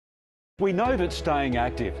We know that staying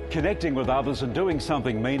active, connecting with others and doing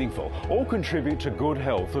something meaningful all contribute to good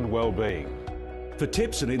health and well-being. For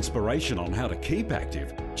tips and inspiration on how to keep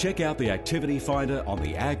active, check out the activity finder on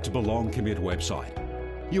the Act, Belong, Commit website.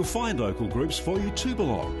 You'll find local groups for you to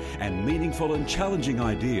belong and meaningful and challenging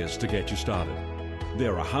ideas to get you started.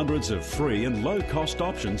 There are hundreds of free and low-cost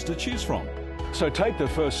options to choose from. So take the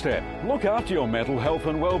first step. Look after your mental health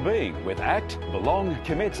and well-being with Act, Belong,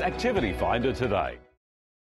 Commit's Activity Finder today.